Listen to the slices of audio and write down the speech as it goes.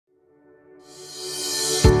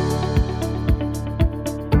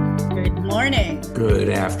Good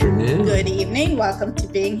afternoon. Good evening. Welcome to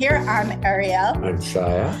being here. I'm Ariel. I'm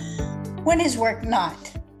Shya. When is work not?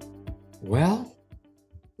 Well,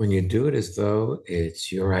 when you do it as though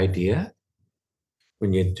it's your idea,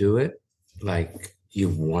 when you do it like you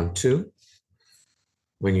want to,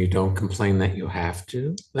 when you don't complain that you have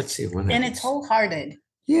to. Let's see when. And it's wholehearted.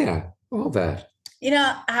 Yeah, all that.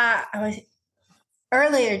 I was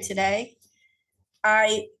earlier today.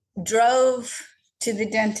 I drove to the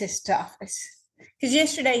dentist office because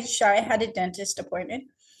yesterday Shia had a dentist appointment,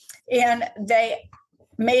 and they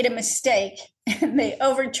made a mistake and they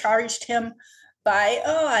overcharged him by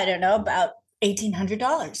about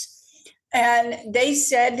 $1,800. And they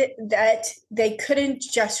said that they couldn't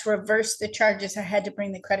just reverse the charges. I had to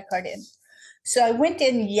bring the credit card in. So I went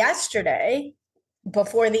in yesterday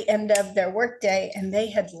before the end of their workday, and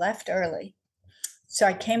they had left early. So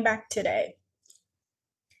I came back today.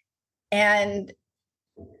 And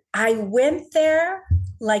I went there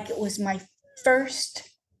like it was my first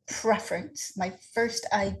preference, my first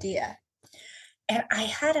idea. And I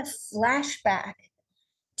had a flashback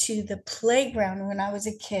to the playground when I was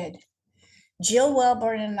a kid. Jill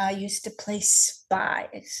Welborn and I used to play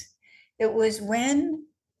spies. It was when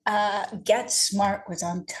Get Smart was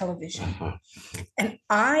on television. And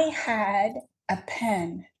I had a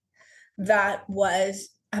pen that was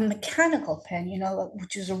a mechanical pen,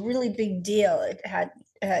 which was a really big deal.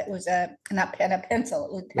 It was a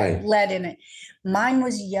pencil. It had lead in it. Mine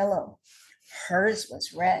was yellow. Hers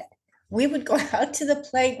was red. We would go out to the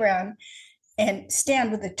playground and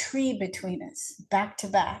stand with a tree between us, back to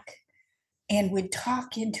back, and would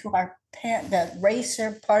talk into our pen, the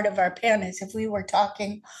racer part of our pen, as if we were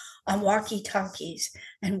talking on walkie-talkies,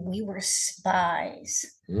 and we were spies.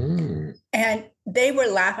 And they were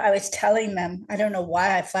laughing. I was telling them, I don't know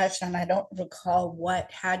why I flashed on. I don't recall what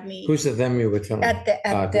had me. Who's the them you were telling? At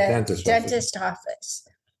the dentist office.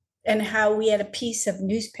 And how we had a piece of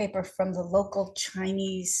newspaper from the local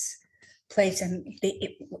Chinese place, and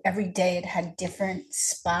every day it had different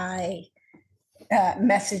spy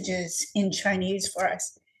messages in Chinese for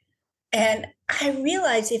us. And I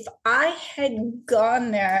realized if I had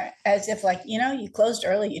gone there as if you closed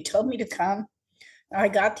early, you told me to come, I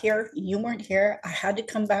got here, you weren't here, I had to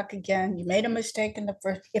come back again, you made a mistake in the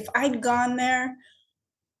first. If I'd gone there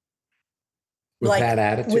with that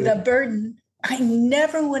attitude, with a burden, I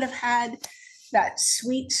never would have had that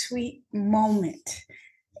sweet, sweet moment.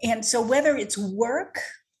 And so whether it's work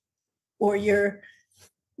or your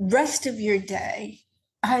rest of your day,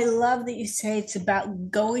 I love that you say it's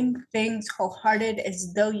about going things wholehearted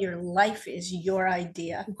as though your life is your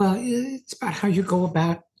idea. Well, it's about how you go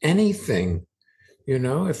about anything.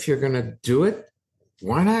 If you're going to do it,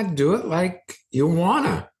 why not do it like you want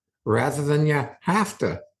to rather than you have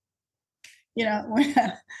to?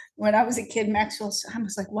 When I was a kid, Maxwell, I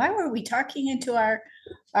was like, why were we talking into our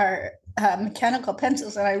mechanical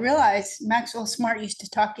pencils? And I realized Maxwell Smart used to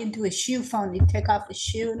talk into his shoe phone. He'd take off his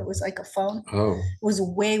shoe and it was like a phone. Oh. It was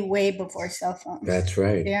way, way before cell phones. That's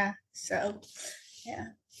right. Yeah. So, yeah.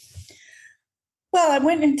 Well, I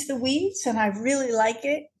went into the weeds and I really like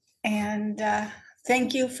it. And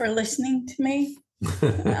thank you for listening to me.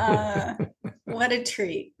 What a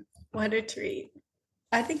treat. What a treat.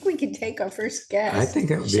 I think we can take our first guest. I think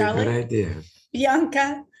that would be a good idea.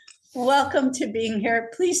 Bianca, welcome to being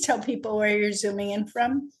here. Please tell people where you're zooming in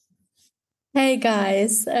from. Hey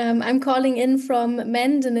guys, I'm calling in from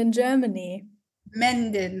Menden in Germany.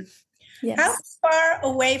 Menden. Yes. How far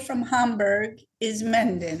away from Hamburg is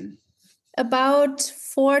Menden? About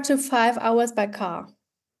 4 to 5 hours by car.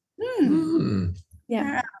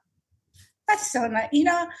 Yeah. That's so nice.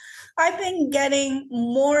 I've been getting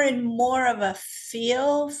more and more of a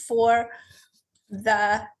feel for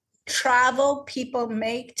the travel people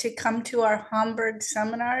make to come to our Hamburg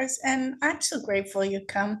seminars, and I'm so grateful you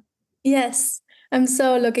come. Yes, I'm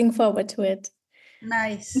so looking forward to it.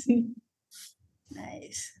 Nice.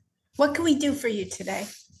 Nice. What can we do for you today?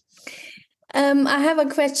 I have a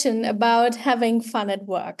question about having fun at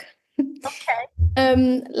work. Okay.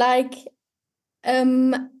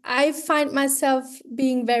 I find myself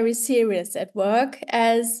being very serious at work,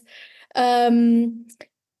 as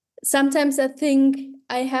sometimes I think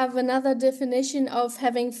I have another definition of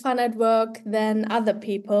having fun at work than other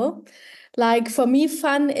people. Like for me,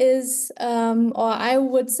 fun is, or I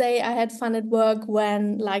would say I had fun at work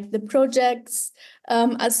when the projects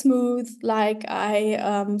are smooth,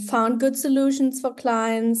 I found good solutions for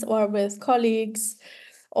clients or with colleagues,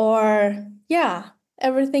 or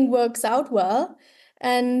everything works out well.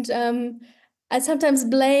 And I sometimes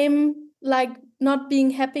blame not being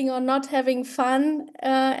happy or not having fun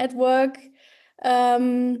at work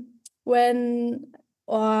when,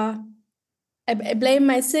 or I blame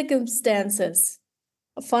my circumstances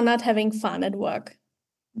for not having fun at work.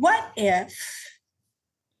 What if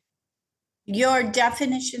your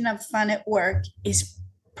definition of fun at work is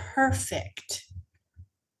perfect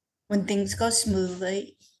when things go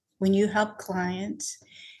smoothly, when you help clients?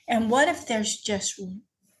 And what if there's just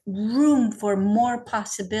room for more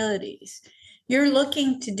possibilities? You're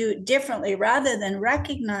looking to do it differently rather than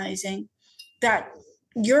recognizing that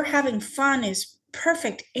you're having fun is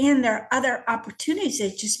perfect and there are other opportunities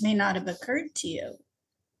that just may not have occurred to you.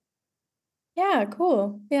 Yeah,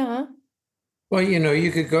 cool. Yeah. Well,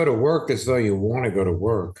 you could go to work as though you want to go to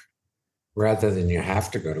work rather than you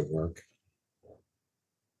have to go to work.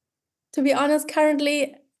 To be honest,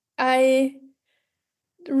 currently, I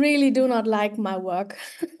really do not like my work.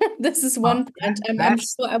 This is one point. I'm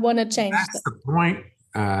sure I want to change That's that. the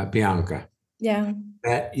point, Bianca, Yeah.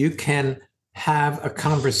 that you can have a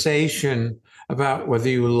conversation about whether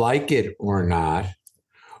you like it or not,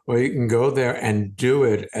 or you can go there and do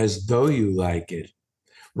it as though you like it,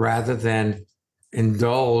 rather than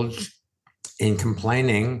indulge in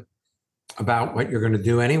complaining about what you're going to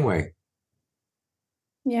do anyway.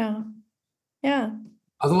 Yeah. Yeah.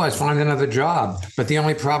 Otherwise, find another job. But the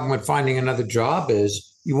only problem with finding another job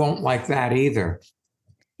is you won't like that either.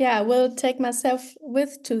 Yeah, I will take myself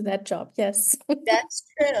with to that job. Yes. That's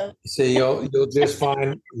true. So you'll just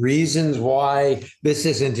find reasons why this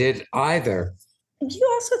isn't it either. Do you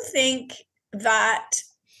also think that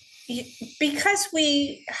because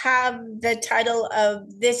we have the title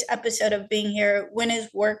of this episode of being here, when is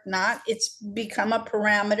work not, it's become a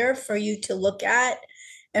parameter for you to look at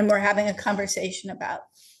and we're having a conversation about.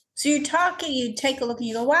 So you take a look and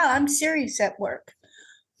you go, wow, I'm serious at work.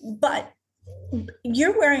 But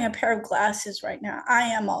you're wearing a pair of glasses right now. I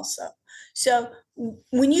am also. So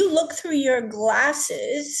when you look through your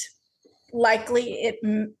glasses, likely it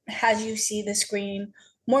has you see the screen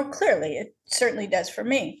more clearly. It certainly does for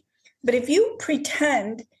me. But if you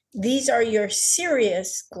pretend these are your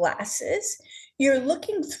serious glasses, you're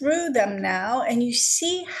looking through them now and you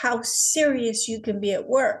see how serious you can be at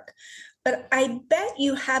work. But I bet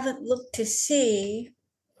you haven't looked to see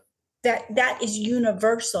that is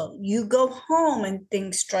universal. You go home and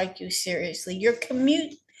things strike you seriously. Your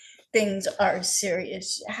commute, things are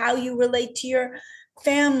serious. How you relate to your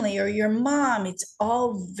family or your mom, it's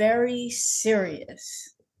all very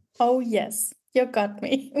serious. Oh, yes, you got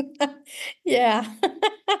me. Yeah.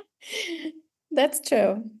 That's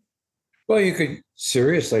true. Well, you could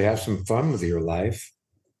seriously have some fun with your life.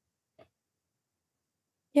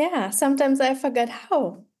 Yeah, sometimes I forget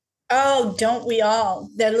how. Oh, don't we all?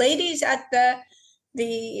 The ladies at the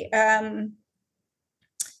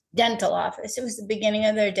dental office, it was the beginning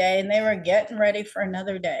of their day and they were getting ready for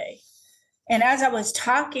another day. And as I was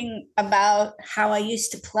talking about how I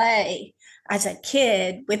used to play as a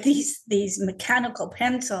kid with these mechanical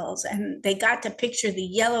pencils, and they got to picture the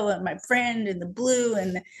yellow of my friend and the blue,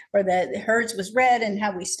 and or the hers was red, and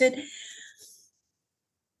how we stood.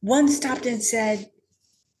 One stopped and said,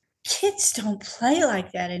 "Kids don't play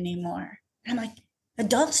like that anymore." And I'm like,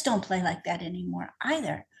 adults don't play like that anymore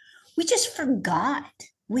either. We just forgot.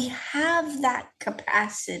 We have that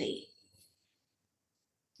capacity.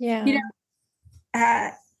 Yeah. You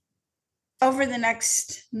know, over the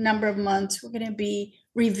next number of months, we're going to be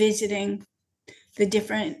revisiting the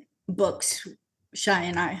different books Shya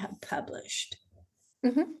and I have published.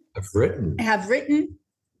 Mm-hmm. Have written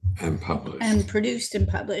and published. And produced and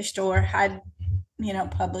published, or had,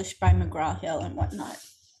 published by McGraw-Hill and whatnot.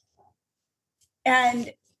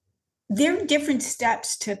 And there are different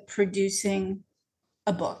steps to producing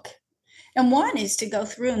a book. And one is to go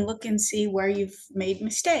through and look and see where you've made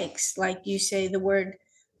mistakes. Like you say the word,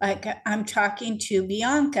 like I'm talking to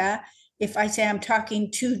Bianca. If I say I'm talking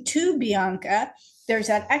to Bianca, there's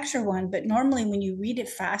that extra one. But normally when you read it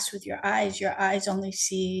fast with your eyes only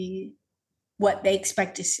see what they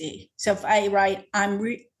expect to see. So if I write,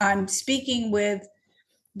 I'm speaking with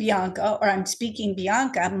Bianca, or I'm speaking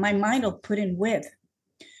Bianca, my mind will put in with.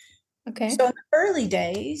 Okay. So in the early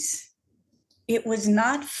days, it was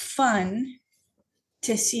not fun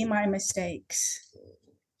to see my mistakes.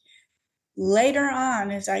 Later on,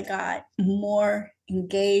 as I got more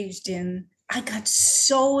engaged I got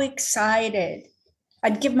so excited.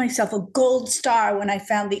 I'd give myself a gold star when I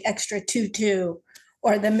found the extra tutu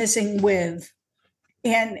or the missing with.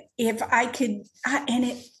 And if I could,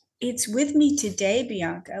 it's with me today,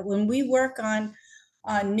 Bianca, when we work on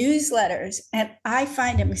newsletters and I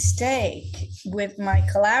find a mistake with my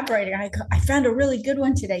collaborator, I found a really good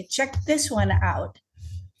one today. Check this one out.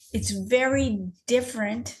 It's very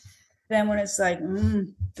different Then when it's like,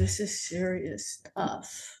 this is serious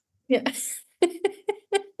stuff. Yeah.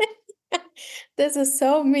 This is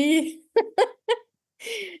so me.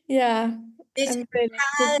 Yeah. This I'm really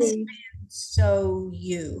has agree. been so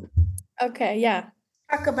you. Okay, yeah.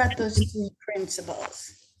 Talk about those 3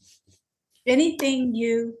 principles. Anything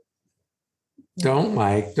you Don't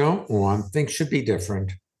like, don't want, things should be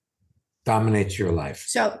different. Dominates your life.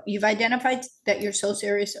 So you've identified that you're so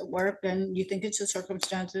serious at work and you think it's the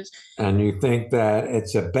circumstances. And you think that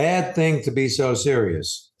it's a bad thing to be so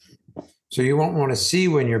serious. So you won't want to see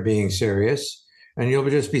when you're being serious, and you'll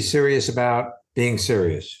just be serious about being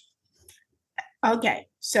serious. Okay,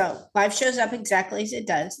 so life shows up exactly as it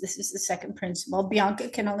does. This is the second principle. Bianca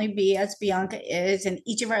can only be as Bianca is, and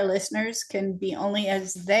each of our listeners can be only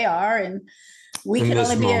as they are, and we can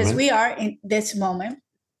only be as we are in this moment.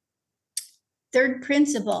 Third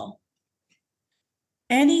principle.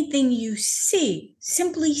 Anything you see,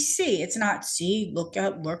 simply see. It's not see, look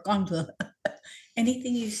at, work on the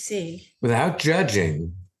anything you see. Without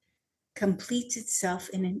judging. Completes itself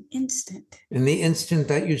in an instant. In the instant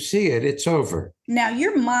that you see it, it's over. Now,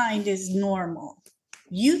 your mind is normal.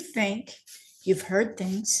 You think you've heard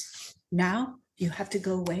things. Now you have to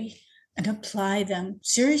go away and apply them,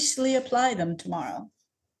 seriously apply them tomorrow.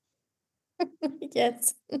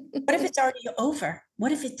 Yes. What if it's already over?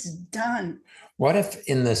 What if it's done? What if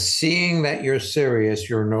in the seeing that you're serious,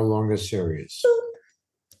 you're no longer serious? Boop.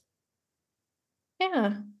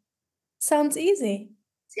 Yeah. Sounds easy.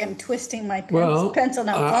 See, I'm twisting my pencil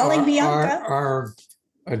now. Calling Bianca. Our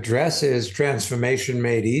address is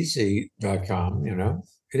transformationmadeeasy.com, you know.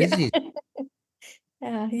 It is easy.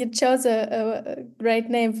 Yeah, you chose a great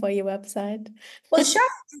name for your website. Well, Shya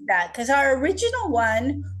did that because our original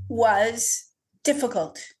one was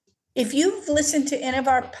difficult. If you've listened to any of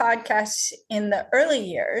our podcasts in the early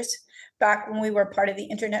years, back when we were part of the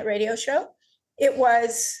internet radio show, it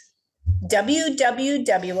was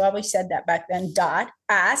www, well, we said that back then,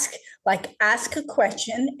 ask, like ask a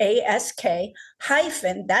question, ASK,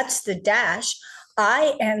 hyphen, that's the dash,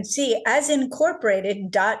 INC, as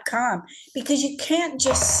incorporated.com, because you can't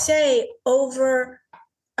just say over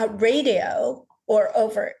a radio or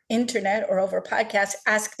over internet or over podcast,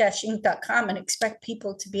 ask-inc.com and expect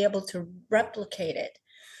people to be able to replicate it.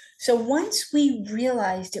 So once we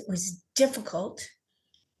realized it was difficult,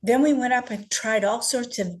 then we went up and tried all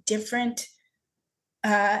sorts of different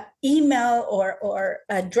email or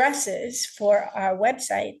addresses for our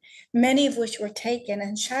website, many of which were taken,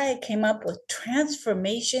 and Shya came up with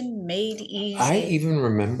Transformation Made Easy. I even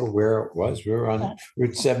remember where it was. We were on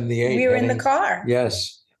Route 78. We were in the car.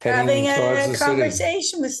 Yes. Having a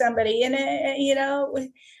conversation with somebody, and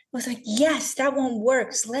it was like, yes, that one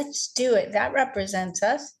works. Let's do it. That represents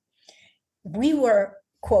us. We were,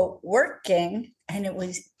 quote, working, and it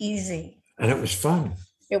was easy. And it was fun.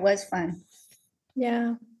 It was fun.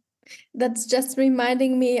 Yeah, that's just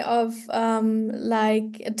reminding me of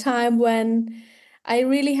like a time when I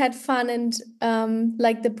really had fun and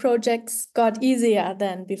like the projects got easier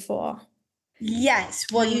than before. Yes.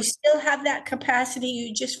 Well, you still have that capacity.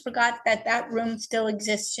 You just forgot that room still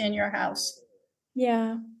exists in your house.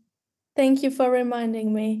 Yeah. Thank you for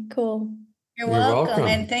reminding me. Cool. You're welcome.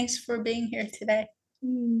 And thanks for being here today.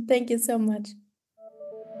 Thank you so much.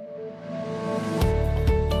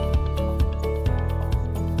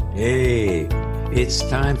 Hey, it's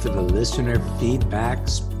time for the Listener Feedback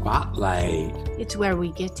Spotlight. It's where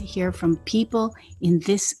we get to hear from people in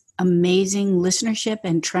this amazing listenership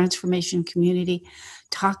and transformation community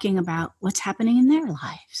talking about what's happening in their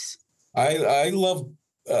lives. I love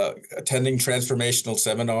attending transformational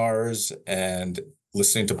seminars and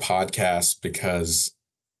listening to podcasts because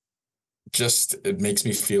just it makes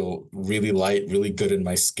me feel really light, really good in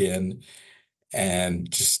my skin,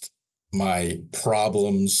 and just my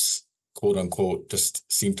problems, quote unquote, just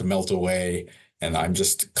seem to melt away, and I'm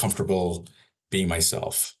just comfortable being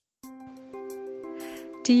myself.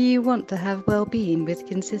 Do you want to have well-being with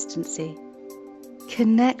consistency?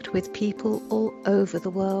 Connect with people all over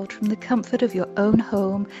the world from the comfort of your own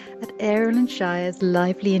home at Ariel and Shya's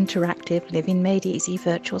lively interactive Living Made Easy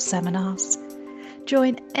virtual seminars.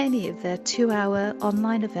 Join any of their 2-hour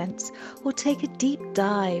online events or take a deep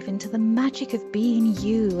dive into the magic of being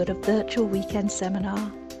you at a virtual weekend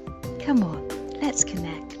seminar. Come on, let's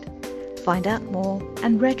connect. Find out more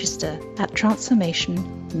and register at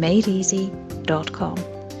transformationmadeeasy.com.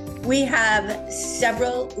 We have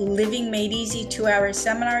several Living Made Easy 2-hour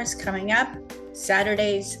seminars coming up,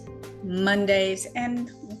 Saturdays, Mondays,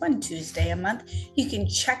 and one Tuesday a month. You can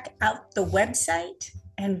check out the website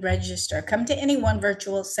and register. Come to any one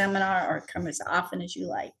virtual seminar or come as often as you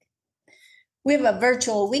like. We have a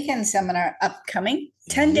virtual weekend seminar upcoming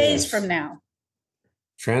 10 days Yes. from now.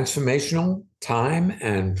 Transformational time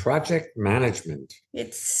and project management.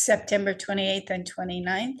 It's September 28th and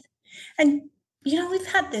 29th. And, we've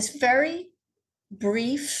had this very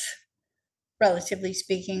brief, relatively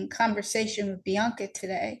speaking, conversation with Bianca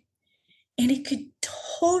today, and it could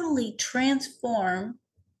totally transform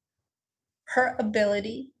her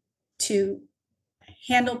ability to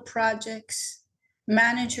handle projects,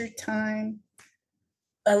 manage her time,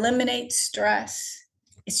 eliminate stress.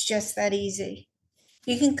 It's just that easy.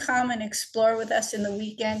 You can come and explore with us in the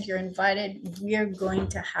weekend. You're invited. We're going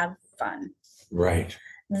to have fun. Right.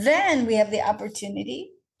 Then we have the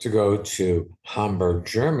opportunity to go to Hamburg,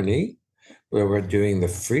 Germany, where we're doing the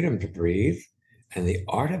freedom to breathe and the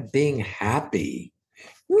art of being happy.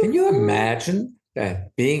 Can you imagine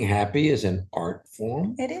that being happy is an art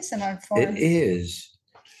form? It is an art form. It is.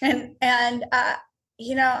 And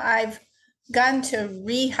I've gone to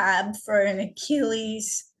rehab for an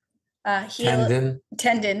Achilles Achilles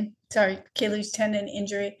tendon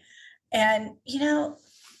injury. And,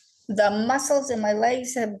 the muscles in my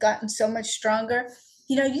legs have gotten so much stronger.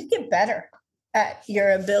 You get better at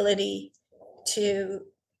your ability to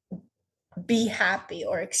be happy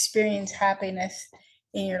or experience happiness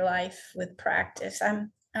in your life with practice.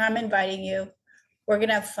 I'm inviting you. We're going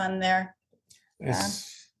to have fun there.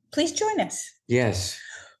 Yes. Please join us. Yes.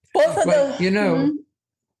 Both of But, those.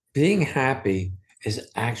 being happy is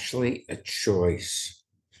actually a choice.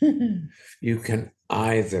 You can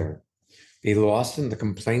either be lost in the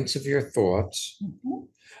complaints of your thoughts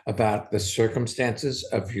about the circumstances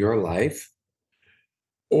of your life,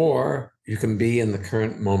 or you can be in the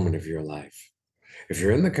current moment of your life. If you're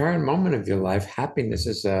in the current moment of your life, happiness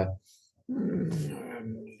is a, what do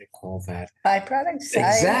they call that? Byproduct?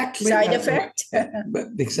 Exactly. Side effect? But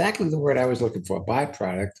exactly the word I was looking for,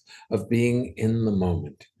 byproduct of being in the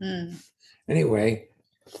moment. Anyway,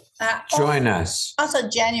 join us. Also,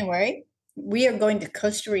 January, we are going to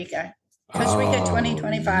Costa Rica. Costa Rica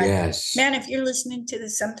 2025. Yes. Man, if you're listening to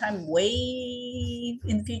this sometime way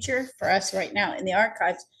in the future, for us right now in the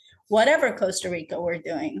archives, whatever Costa Rica we're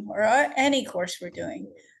doing or any course we're doing,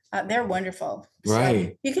 they're wonderful.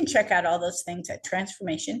 Right. So you can check out all those things at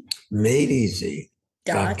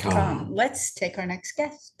transformationmadeeasy.com. Let's take our next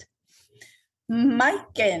guest.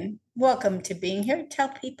 Maiken, welcome to being here. Tell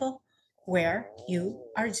people where you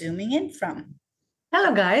are zooming in from.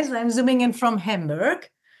 Hello, guys. I'm zooming in from Hamburg.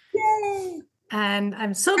 Yay! And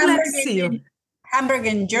I'm so glad to see you. Hamburg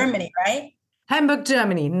in Germany, right? Hamburg,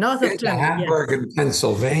 Germany, north of Germany. Hamburg in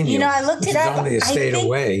Pennsylvania. I looked it up. Only a state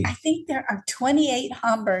away. I think there are 28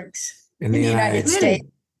 Hamburgs in the United States.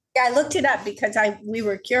 Yeah, I looked it up because we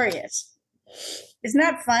were curious. Isn't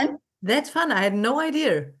that fun? That's fun. I had no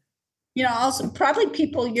idea. Also probably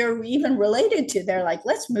people you're even related to. They're like,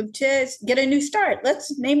 let's move to get a new start.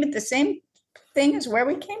 Let's name it the same thing as where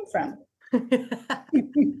we came from.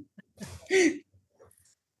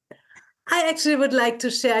 I actually would like to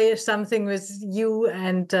share something with you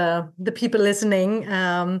and the people listening,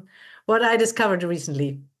 what I discovered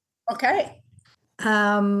recently. Okay.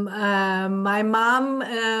 My mom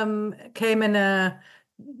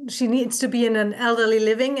she needs to be in an elderly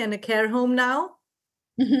living and a care home now.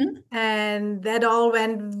 And that all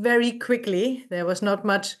went very quickly. There was not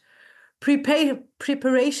much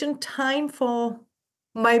preparation time for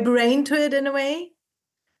my brain to it in a way.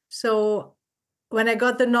 So when I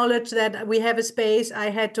got the knowledge that we have a space, I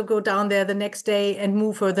had to go down there the next day and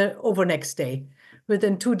move further over next day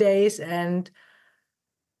within 2 days. And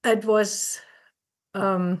it was,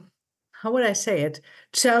 how would I say it?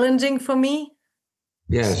 Challenging for me.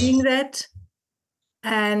 Yes. Seeing that.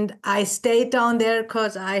 And I stayed down there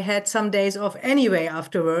because I had some days off anyway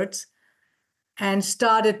afterwards and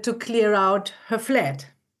started to clear out her flat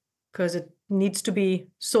because it needs to be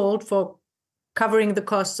sold for covering the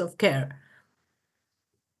costs of care.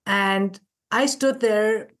 And I stood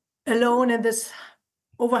there alone in this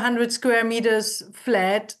over 100 square meters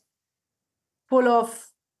flat full of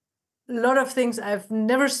a lot of things I've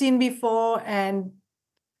never seen before and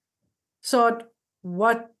thought,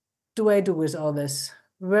 what do I do with all this?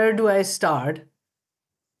 Where do I start?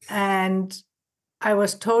 And I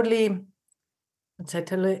was totally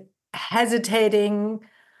hesitating.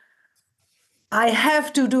 I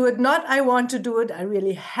have to do it, not I want to do it. I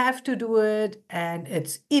really have to do it. And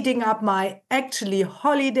it's eating up my actually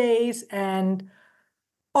holidays and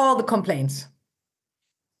all the complaints.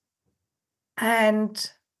 And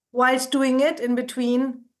whilst doing it in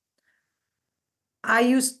between, I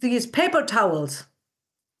used these paper towels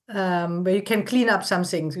where you can clean up some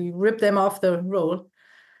things. You rip them off the roll.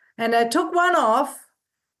 And I took one off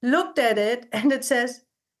looked at it, and it says,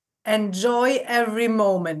 enjoy every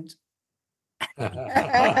moment. And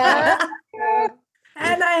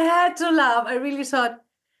I had to laugh. I really thought,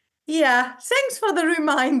 yeah, thanks for the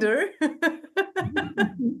reminder.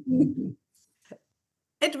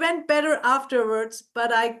 It went better afterwards,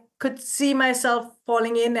 but I could see myself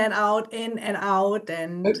falling in and out.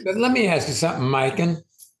 And But let me ask you something, Mike. And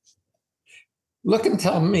look and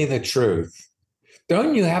tell me the truth.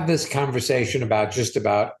 Don't you have this conversation about just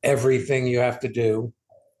about everything you have to do?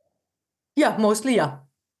 yeah, mostly, yeah.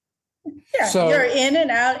 Yeah, So- you're in and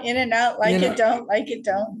out, like You know- it don't, like it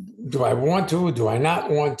don't. Do I want to? Do I not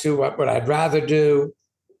want to? What would I rather do?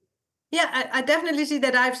 Yeah, I definitely see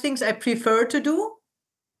that I have things I prefer to do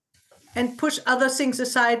and push other things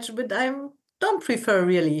aside, but I don't prefer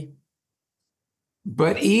really.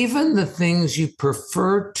 But even the things you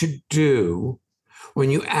prefer to do, when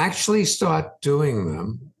you actually start doing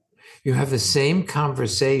them, you have the same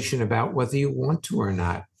conversation about whether you want to or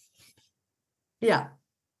not. Yeah.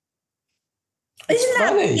 Isn't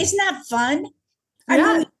funny. that fun? I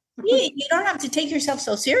Yeah. mean, you don't have to take yourself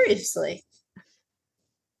so seriously.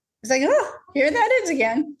 It's like, oh, here that is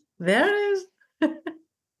again. There it is.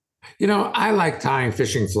 You know, I like tying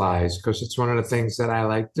fishing flies because it's one of the things that I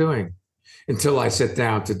like doing until I sit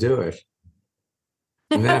down to do it.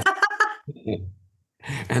 And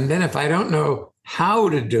then if I don't know how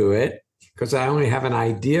to do it, because I only have an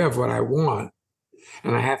idea of what I want,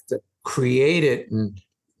 and I have to create it and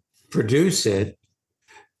produce it,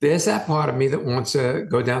 there's that part of me that wants to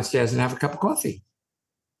go downstairs and have a cup of coffee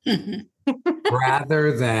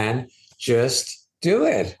rather than just do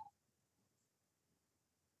it.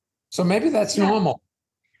 So maybe that's normal.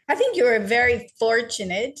 I think you were very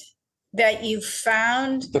fortunate that you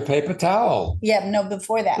found, The paper towel. yeah, no,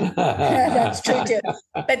 before that. That's true too.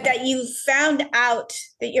 But that you found out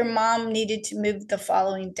that your mom needed to move the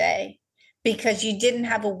following day because you didn't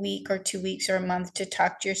have a week or 2 weeks or a month to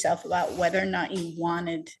talk to yourself about whether or not you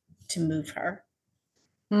wanted to move her.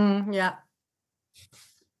 Yeah.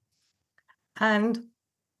 And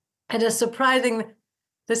it is surprising.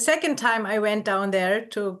 The second time I went down there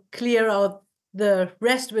to clear out the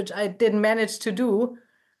rest, which I didn't manage to do,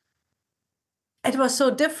 it was so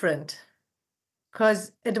different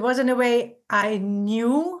because it was in a way I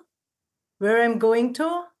knew where I'm going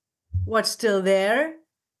to, what's still there.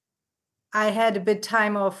 I had a bit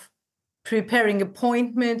time of preparing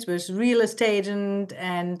appointments with real estate agent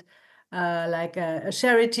and like a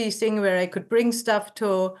charity thing where I could bring stuff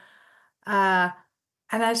to. And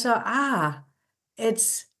I saw,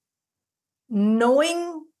 it's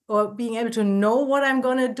knowing or being able to know what I'm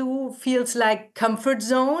going to do feels like comfort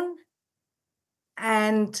zone.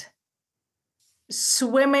 And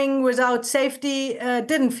swimming without safety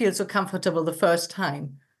didn't feel so comfortable the first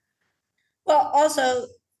time. Well, also,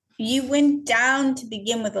 you went down to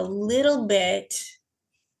begin with a little bit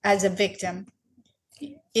as a victim.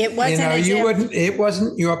 It wasn't as if, it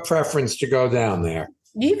wasn't your preference to go down there.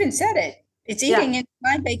 you even said it. It's eating into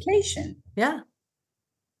my vacation. Yeah.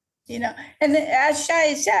 You know, and then, as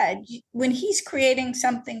Shya said, when he's creating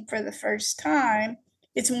something for the first time,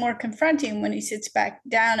 it's more confronting when he sits back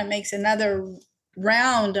down and makes another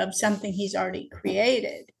round of something he's already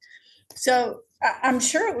created. So I'm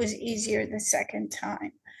sure it was easier the second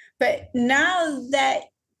time. But now that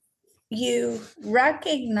you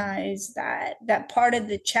recognize that part of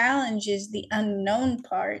the challenge is the unknown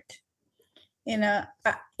part, you know,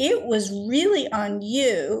 it was really on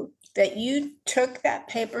you that you took that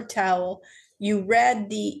paper towel, you read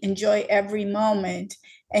the enjoy every moment,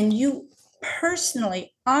 and you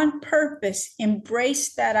personally, on purpose,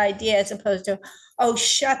 embraced that idea as opposed to, oh,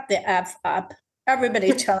 shut the F up.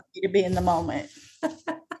 Everybody's telling me to be in the moment.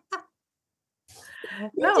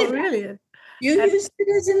 No, really. You used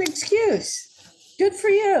it as an excuse. Good for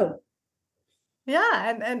you.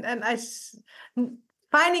 Yeah,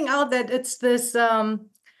 finding out that it's this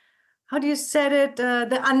how do you say it,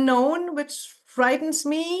 the unknown, which frightens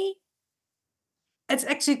me. It's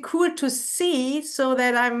actually cool to see so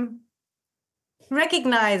that I'm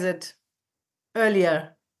recognize it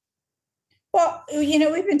earlier. Well, you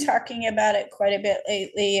know, we've been talking about it quite a bit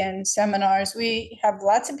lately in seminars. We have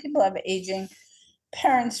lots of people have aging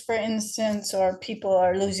parents, for instance, or people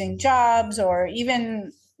are losing jobs, or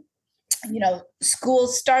even, you know, school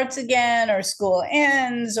starts again or school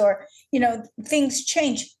ends, or, you know, things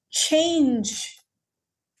change. Change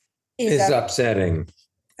is upsetting.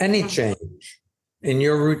 Any change in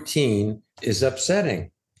your routine is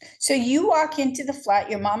upsetting. So you walk into the flat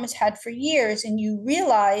your mom has had for years and you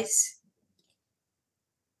realize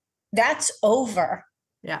that's over.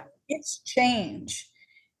 Yeah. It's change.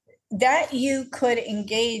 that you could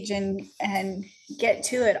engage and get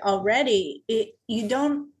to it already, you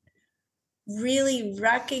don't really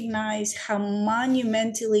recognize how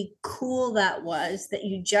monumentally cool that was, that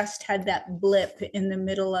you just had that blip in the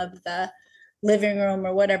middle of the living room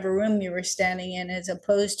or whatever room you were standing in, as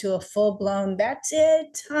opposed to a full-blown "that's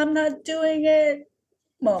it, I'm not doing it"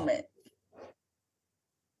 moment.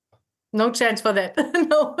 No chance for that.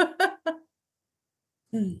 No.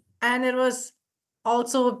 Mm. And it was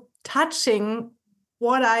also touching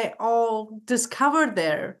what I all discovered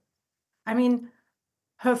there. I mean,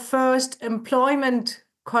 her first employment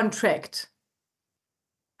contract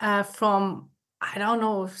from, I don't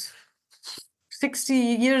know, 60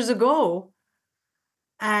 years ago,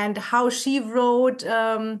 and how she wrote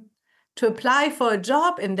to apply for a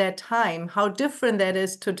job in that time, how different that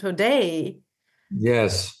is to today.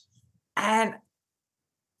 Yes. And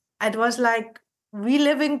it was like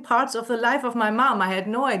reliving parts of the life of my mom I had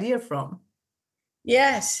no idea from.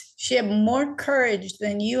 Yes, she had more courage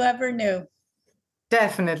than you ever knew.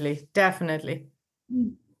 Definitely, definitely.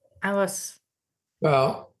 Mm. I was.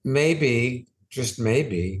 Well, maybe, just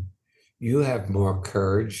maybe, you have more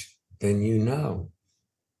courage than you know.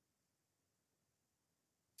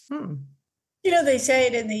 You know, they say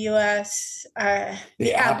it in the US,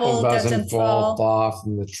 The apple doesn't fall fall. far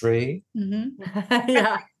from the tree. Mhm.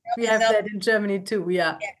 Yeah, we have So- that in Germany too.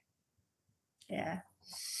 Yeah. Yeah,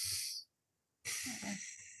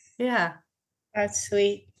 Yeah. that's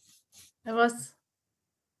sweet. It was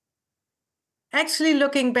actually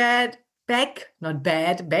looking back,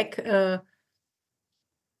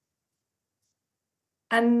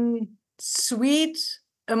 and sweet,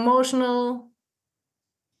 emotional,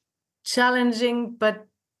 challenging, but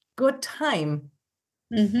good time.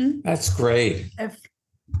 Mhm. That's great.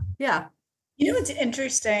 Yeah. You know what's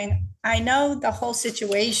interesting? I know the whole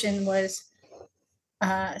situation was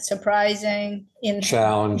surprising,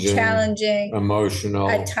 challenging, emotional.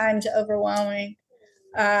 at times overwhelming.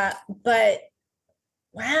 But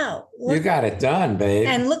wow, You got it done, babe.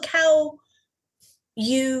 and look how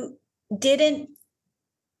you didn't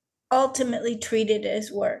ultimately treat it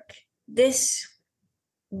as work. This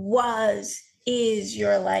is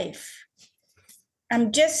your life.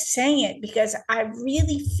 I'm just saying it because I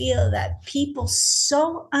really feel that people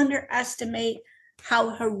so underestimate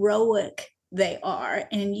how heroic they are,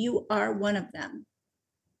 and you are one of them.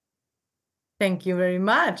 Thank you very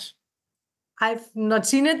much. I've not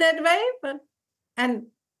seen it that way,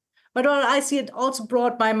 but all I see, it also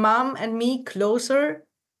brought my mom and me closer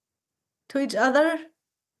to each other.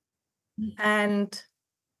 And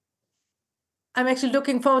I'm actually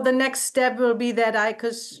looking forward. The next step will be that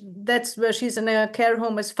because that's where she's in a care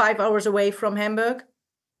home, is 5 hours away from Hamburg.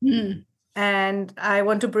 Mm. And I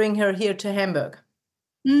want to bring her here to Hamburg.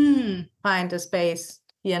 Mm. Find a space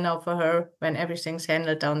here now for her when everything's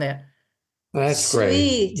handled down there. That's Sweet.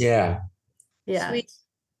 great. Yeah. Yeah. Sweet.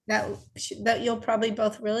 That you'll probably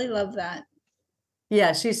both really love that.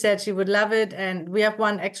 Yeah, she said she would love it. And we have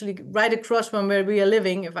one actually right across from where we are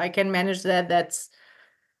living. If I can manage that, that's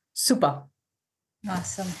super.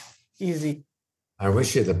 Awesome. Easy. I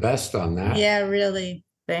wish you the best on that. Yeah, really.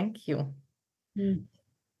 Thank you. Mm.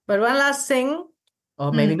 But one last thing,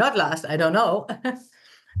 or maybe not last, I don't know.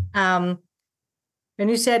 When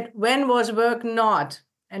you said, when was work not?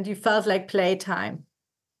 And you felt like playtime.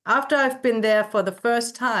 After I've been there for the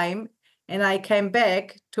first time and I came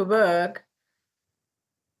back to work,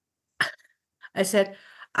 I said,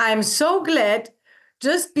 I'm so glad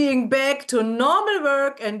just being back to normal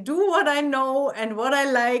work and do what I know and what I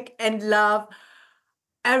like and love.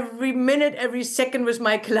 Every minute, every second with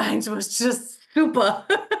my clients was just super.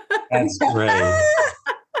 That's great.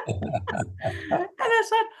 And I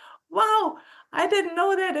said, wow, I didn't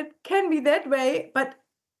know that it can be that way. But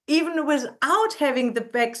even without having the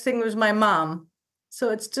back thing with my mom. So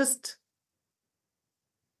it's just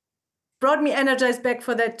brought me energized back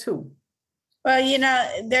for that too. Well, you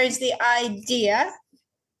know, there's the idea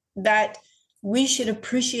that we should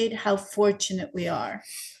appreciate how fortunate we are.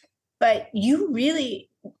 But you really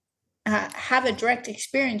have a direct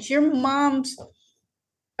experience. Your mom's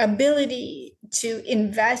ability to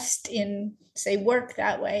invest in, say, work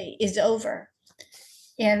that way is over.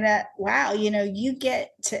 And that, wow, you know, you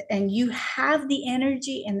get to, and you have the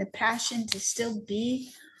energy and the passion to still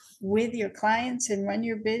be with your clients and run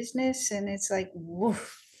your business. And it's like,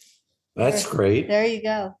 woof. That's great. There you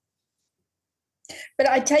go. But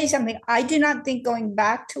I tell you something, I do not think going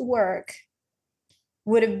back to work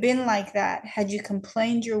would have been like that had you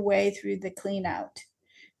complained your way through the clean out,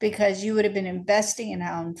 because you would have been investing in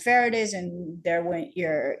how unfair it is, and there went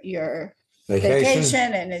your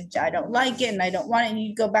vacation and I don't like it and I don't want it. And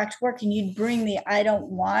you'd go back to work and you'd bring the I don't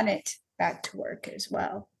want it back to work as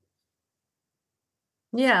well.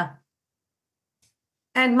 Yeah.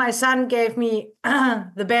 And my son gave me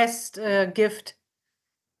the best gift.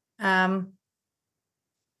 It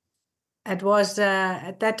was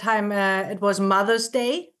at that time, it was Mother's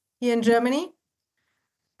Day here in Germany.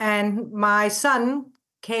 And my son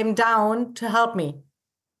came down to help me.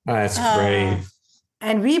 That's great.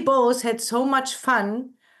 And we both had so much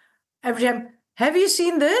fun. Every time, have you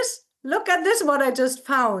seen this? Look at this, what I just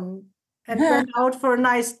found. And went out for a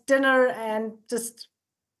nice dinner and just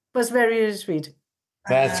was very sweet.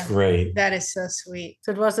 That's great. That is so sweet.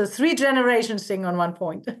 So it was a 3 generations thing on one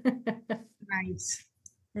point. Nice.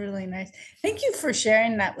 Really nice. Thank you for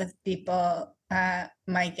sharing that with people,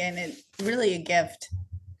 Mike. And it's really a gift.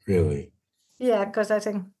 Really. Yeah, because I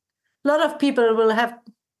think a lot of people will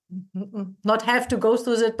not have to go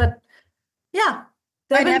through it, but yeah,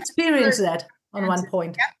 they will experience that on one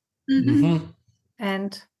point. Mm-hmm.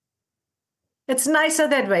 And it's nicer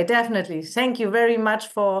that way, definitely. Thank you very much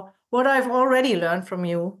for what I've already learned from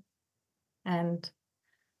you. And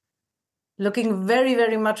looking very,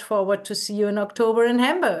 very much forward to see you in October in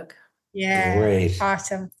Hamburg. Yeah. Great.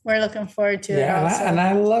 Awesome. We're looking forward to it also. And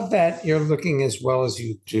I love that you're looking as well as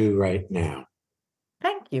you do right now.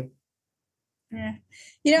 Thank you. Yeah.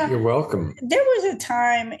 You know, you're welcome. There was a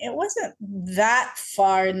time, it wasn't that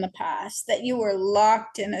far in the past, that you were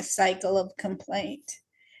locked in a cycle of complaint.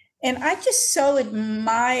 And I just so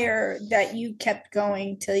admire that you kept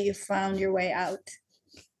going till you found your way out.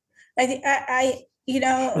 And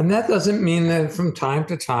that doesn't mean that from time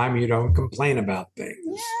to time you don't complain about things.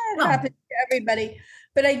 Yeah, it happens to everybody.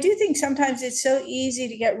 But I do think sometimes it's so easy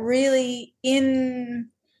to get really into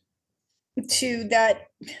that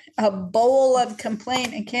a bowl of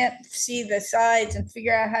complaint and can't see the sides and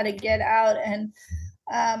figure out how to get out. And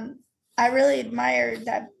I really admire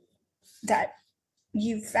that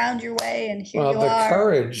you found your way and here you are. Well, the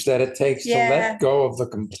courage that it takes to let go of the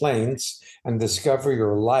complaints and discover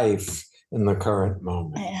your life in the current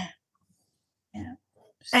moment. Yeah.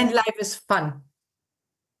 And life is fun.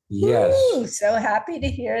 Yes. Ooh, so happy to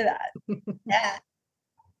hear that. Yeah.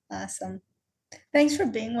 Awesome. Thanks for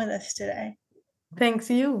being with us today. Thanks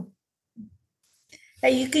you.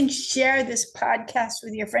 Hey, you can share this podcast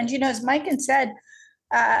with your friends. You know, as Mike said,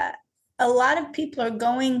 a lot of people are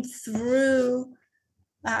going through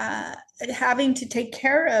having to take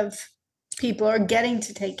care of people or getting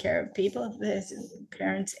to take care of people. If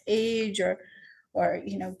parents age or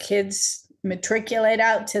kids matriculate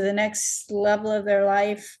out to the next level of their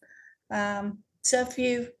life. So if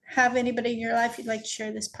you have anybody in your life you'd like to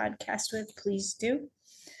share this podcast with, please do.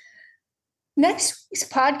 Next week's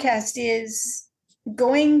podcast is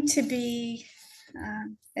going to be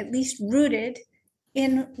at least rooted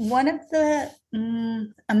in one of the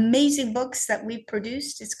amazing books that we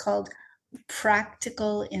produced. It's called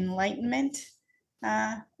Practical Enlightenment.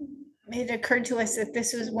 It occurred to us that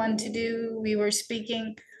this was one to do. We were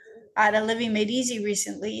speaking at a Living Made Easy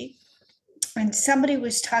recently, and somebody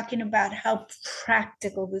was talking about how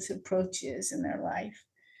practical this approach is in their life.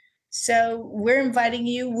 So we're inviting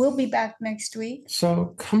you. We'll be back next week.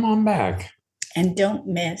 So come on back. And don't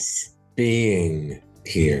miss being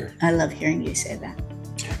here. I love hearing you say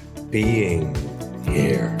that. Being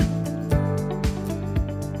here.